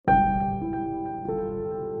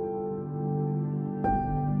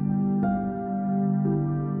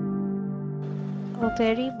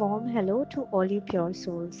very warm hello to all you pure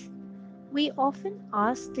souls. We often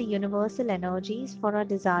ask the universal energies for our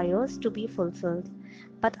desires to be fulfilled,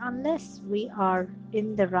 but unless we are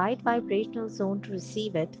in the right vibrational zone to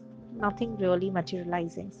receive it, nothing really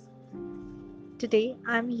materializes. Today,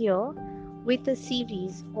 I'm here with a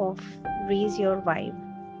series of Raise Your Vibe.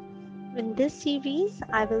 In this series,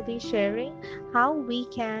 I will be sharing how we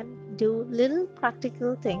can do little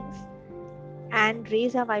practical things and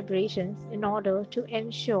raise our vibrations in order to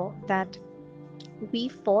ensure that we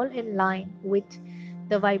fall in line with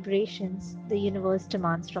the vibrations the universe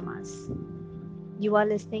demands from us. You are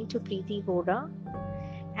listening to Preeti Vora,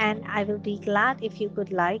 and I will be glad if you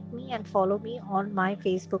could like me and follow me on my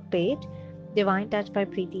Facebook page, Divine Touch by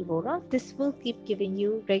Preeti Vora. This will keep giving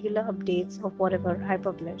you regular updates of whatever I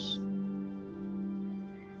publish.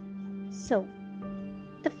 So,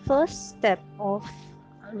 the first step of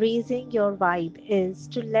raising your vibe is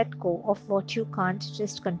to let go of what you can't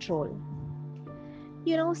just control.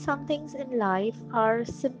 Some things in life are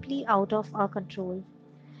simply out of our control.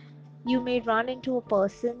 You may run into a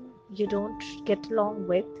person you don't get along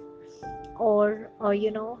with, or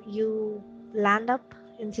you land up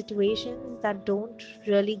in situations that don't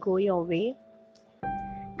really go your way.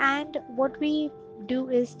 And what we do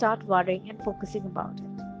is start worrying and focusing about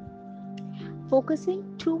it.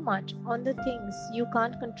 Focusing too much on the things you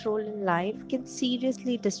can't control in life can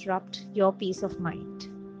seriously disrupt your peace of mind.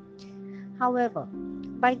 However,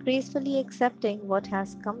 by gracefully accepting what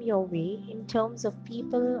has come your way in terms of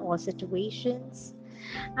people or situations,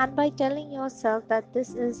 and by telling yourself that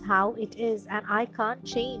this is how it is and I can't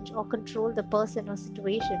change or control the person or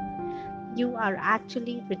situation, you are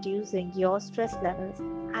actually reducing your stress levels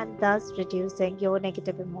and thus reducing your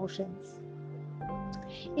negative emotions.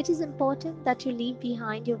 It is important that you leave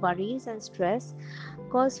behind your worries and stress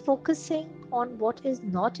because focusing on what is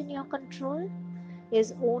not in your control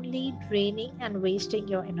is only draining and wasting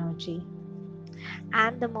your energy.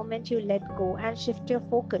 And the moment you let go and shift your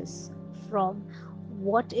focus from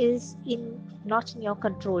what is in not in your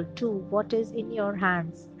control to what is in your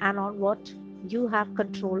hands and on what you have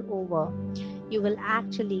control over, you will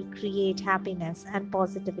actually create happiness and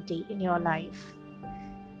positivity in your life.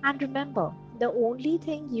 And remember, the only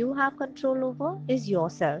thing you have control over is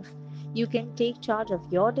yourself. You can take charge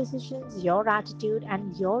of your decisions, your attitude,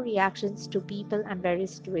 and your reactions to people and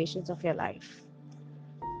various situations of your life.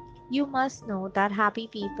 You must know that happy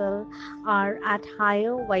people are at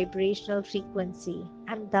higher vibrational frequency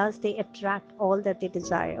and thus they attract all that they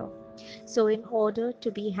desire. So, in order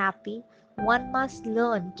to be happy, one must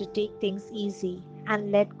learn to take things easy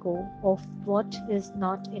and let go of what is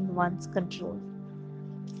not in one's control.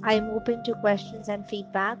 I am open to questions and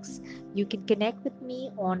feedbacks. You can connect with me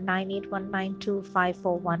on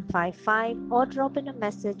 9819254155 or drop in a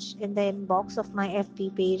message in the inbox of my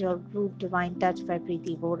FB page or group Divine Touch by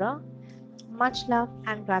Preeti Vora. Much love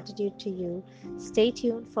and gratitude to you. Stay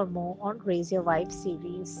tuned for more on Raise Your Vibe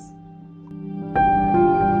series.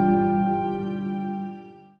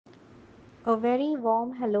 A very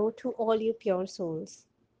warm hello to all you pure souls.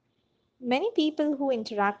 Many people who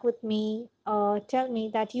interact with me tell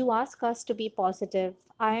me that you ask us to be positive.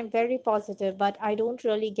 I am very positive, but I don't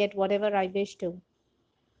really get whatever I wish to.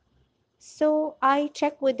 So I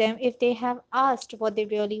check with them if they have asked what they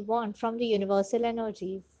really want from the universal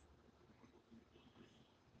energies.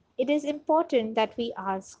 It is important that we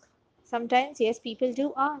ask. Sometimes, yes, people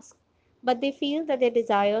do ask, but they feel that their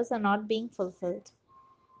desires are not being fulfilled.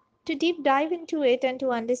 To deep dive into it and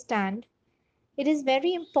to understand, it is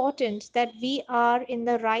very important that we are in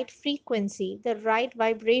the right frequency, the right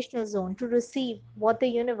vibrational zone to receive what the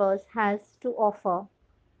universe has to offer.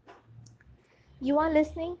 You are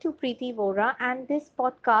listening to Preeti Vora, and this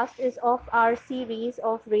podcast is of our series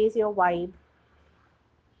of Raise Your Vibe.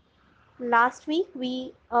 Last week,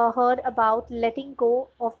 we heard about letting go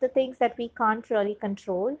of the things that we can't really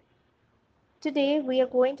control. Today, we are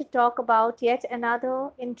going to talk about yet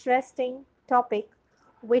another interesting topic,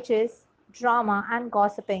 which is drama and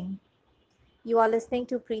gossiping. You are listening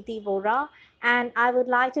to Preeti Vora, and I would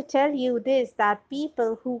like to tell you this that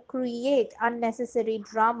people who create unnecessary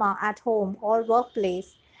drama at home or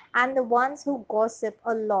workplace and the ones who gossip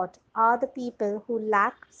a lot are the people who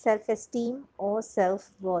lack self esteem or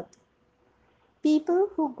self worth. People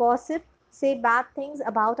who gossip say bad things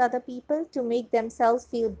about other people to make themselves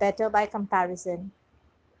feel better by comparison.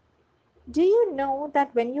 Do you know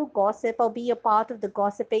that when you gossip or be a part of the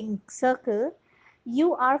gossiping circle,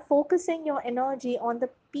 you are focusing your energy on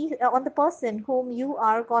on the person whom you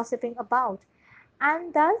are gossiping about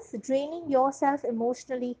and thus draining yourself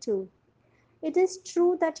emotionally too. It is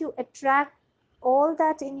true that you attract all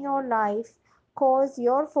that in your life cause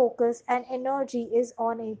your focus and energy is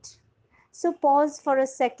on it. So pause for a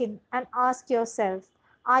second and ask yourself,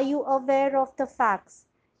 are you aware of the facts?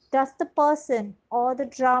 Does the person or the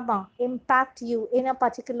drama impact you in a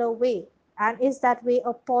particular way? And is that way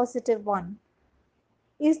a positive one?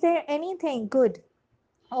 Is there anything good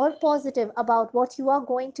or positive about what you are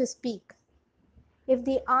going to speak? If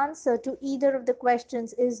the answer to either of the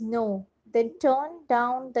questions is no, then turn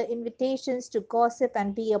down the invitations to gossip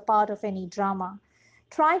and be a part of any drama.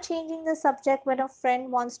 Try changing the subject when a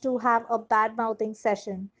friend wants to have a bad mouthing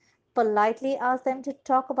session. Politely ask them to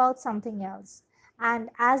talk about something else. And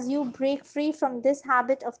as you break free from this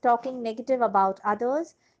habit of talking negative about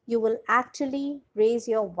others, you will actually raise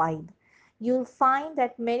your vibe. You'll find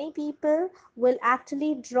that many people will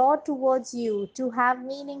actually draw towards you to have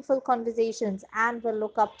meaningful conversations and will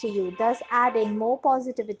look up to you, thus adding more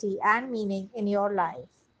positivity and meaning in your life.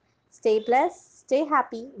 Stay blessed, stay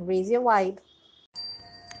happy, raise your vibe.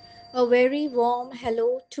 A very warm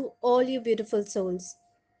hello to all you beautiful souls.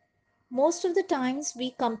 Most of the times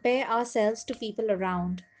we compare ourselves to people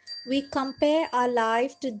around. We compare our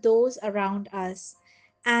life to those around us.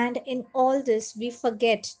 And in all this, we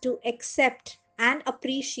forget to accept and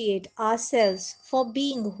appreciate ourselves for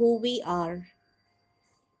being who we are.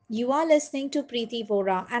 You are listening to Preeti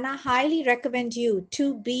Vora, and I highly recommend you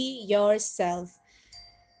to be yourself.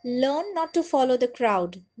 Learn not to follow the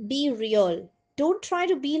crowd. Be real. Don't try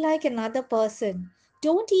to be like another person.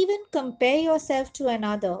 Don't even compare yourself to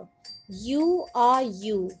another. You are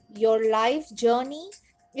you. Your life journey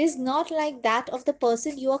is not like that of the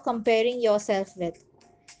person you are comparing yourself with.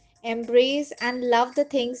 Embrace and love the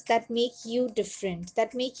things that make you different,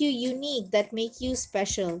 that make you unique, that make you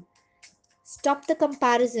special. Stop the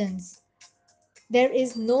comparisons. There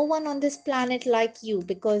is no one on this planet like you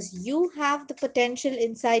because you have the potential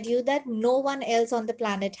inside you that no one else on the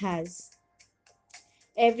planet has.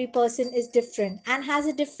 Every person is different and has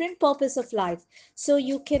a different purpose of life, so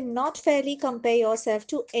you cannot fairly compare yourself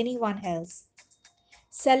to anyone else.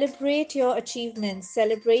 Celebrate your achievements,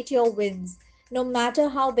 celebrate your wins, no matter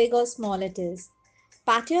how big or small it is.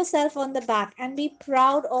 Pat yourself on the back and be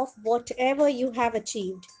proud of whatever you have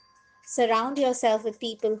achieved. Surround yourself with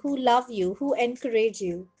people who love you, who encourage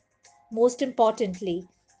you. Most importantly,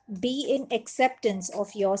 be in acceptance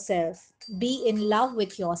of yourself, be in love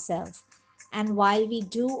with yourself. And while we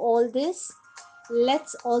do all this,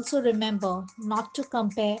 let's also remember not to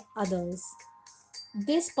compare others.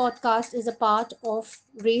 This podcast is a part of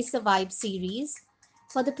Raise the Vibe series.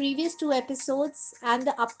 For the previous two episodes and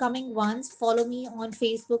the upcoming ones, follow me on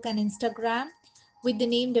Facebook and Instagram with the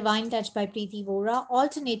name Divine Touch by Preeti Vora.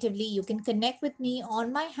 Alternatively, you can connect with me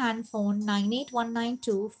on my hand phone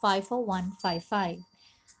 9819254155.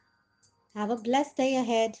 Have a blessed day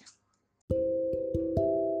ahead.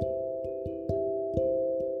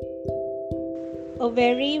 A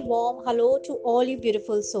very warm hello to all you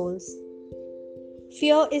beautiful souls.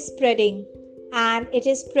 Fear is spreading, and it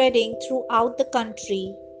is spreading throughout the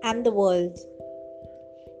country and the world.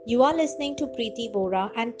 You are listening to Preeti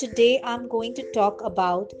Vora, and today I'm going to talk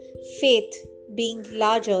about faith being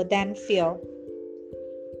larger than fear.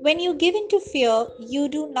 When you give in to fear, you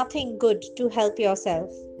do nothing good to help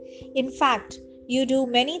yourself. In fact, you do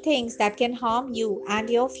many things that can harm you and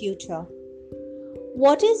your future.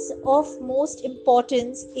 What is of most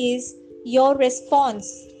importance is your response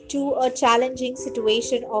to a challenging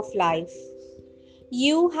situation of life.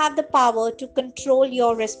 You have the power to control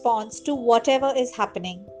your response to whatever is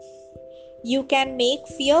happening. You can make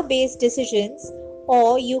fear based decisions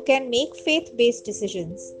or you can make faith based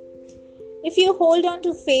decisions. If you hold on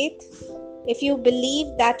to faith, if you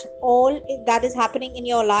believe that all that is happening in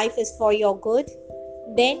your life is for your good,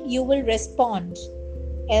 then you will respond,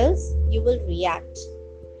 else, you will react.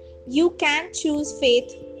 You can choose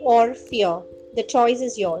faith or fear. The choice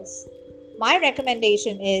is yours. My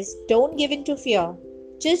recommendation is don't give in to fear.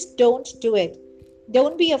 Just don't do it.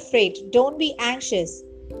 Don't be afraid. Don't be anxious.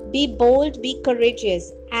 Be bold, be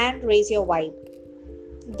courageous, and raise your vibe.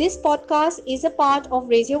 This podcast is a part of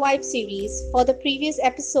Raise Your Vibe series. For the previous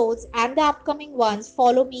episodes and the upcoming ones,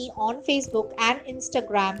 follow me on Facebook and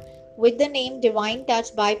Instagram with the name Divine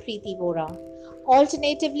Touch by Preeti Vora.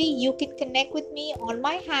 Alternatively, you can connect with me on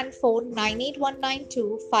my hand phone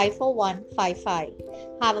 9819254155.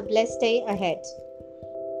 Have a blessed day ahead.